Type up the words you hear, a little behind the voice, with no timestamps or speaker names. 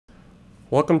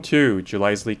Welcome to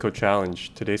July's Leetcode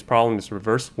challenge. Today's problem is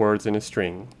reverse words in a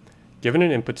string. Given an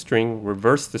input string,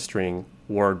 reverse the string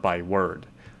word by word.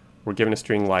 We're given a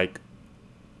string like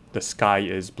the sky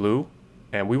is blue,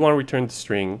 and we want to return the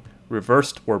string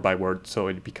reversed word by word, so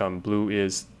it become blue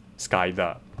is sky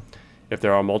the. If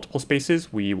there are multiple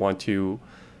spaces, we want to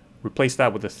replace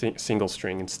that with a single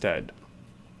string instead.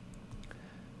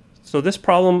 So this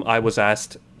problem I was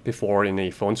asked before in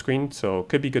a phone screen, so it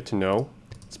could be good to know.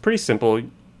 It's pretty simple.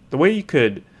 The way you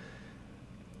could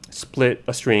split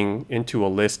a string into a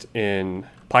list in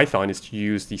Python is to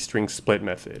use the string split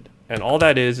method. And all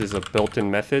that is a built-in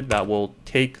method that will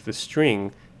take the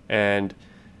string and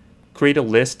create a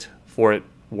list for it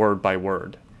word by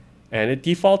word. And it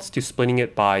defaults to splitting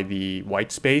it by the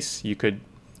white space. You could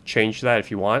change that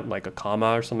if you want, like a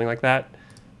comma or something like that.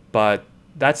 But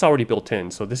that's already built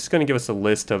in. So this is going to give us a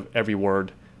list of every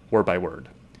word by word.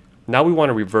 Now we want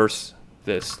to reverse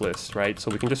this list, right?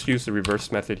 So we can just use the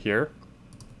reverse method here.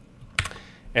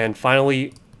 And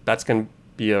finally, that's going to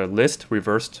be a list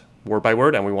reversed word by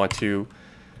word, and we want to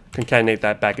concatenate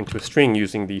that back into a string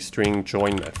using the string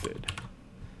join method.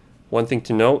 One thing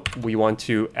to note, we want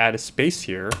to add a space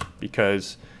here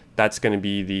because that's going to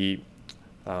be the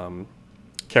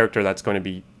character that's going to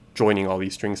be joining all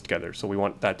these strings together. So we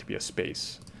want that to be a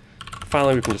space.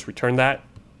 Finally, we can just return that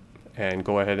and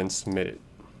go ahead and submit it.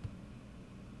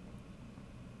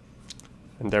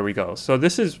 And there we go. So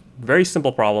this is a very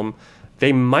simple problem.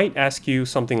 They might ask you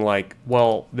something like,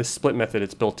 well, this split method,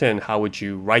 it's built in, how would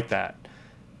you write that?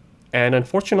 And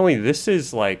unfortunately, this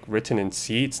is like written in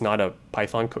C. It's not a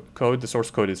Python code. The source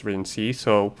code is written in C.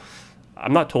 So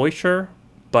I'm not totally sure,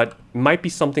 but it might be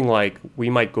something like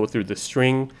we might go through the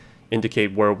string,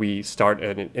 indicate where we start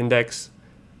at an index.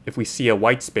 If we see a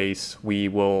white space, we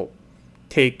will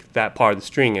take that part of the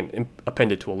string and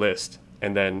append it to a list,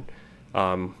 and then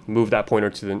move that pointer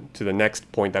to the next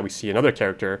point that we see another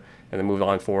character, and then move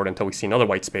on forward until we see another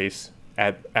white space,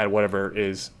 add whatever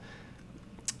is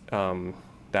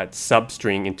that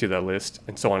substring into the list,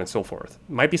 and so on and so forth.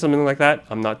 Might be something like that.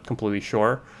 I'm not completely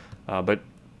sure, but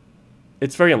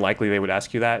it's very unlikely they would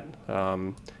ask you that.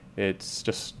 It's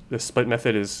just the split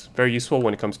method is very useful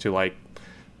when it comes to like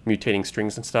mutating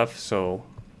strings and stuff. So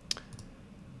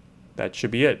that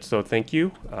should be it. So thank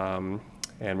you, and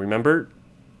remember,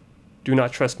 do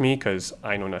not trust me because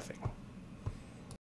I know nothing.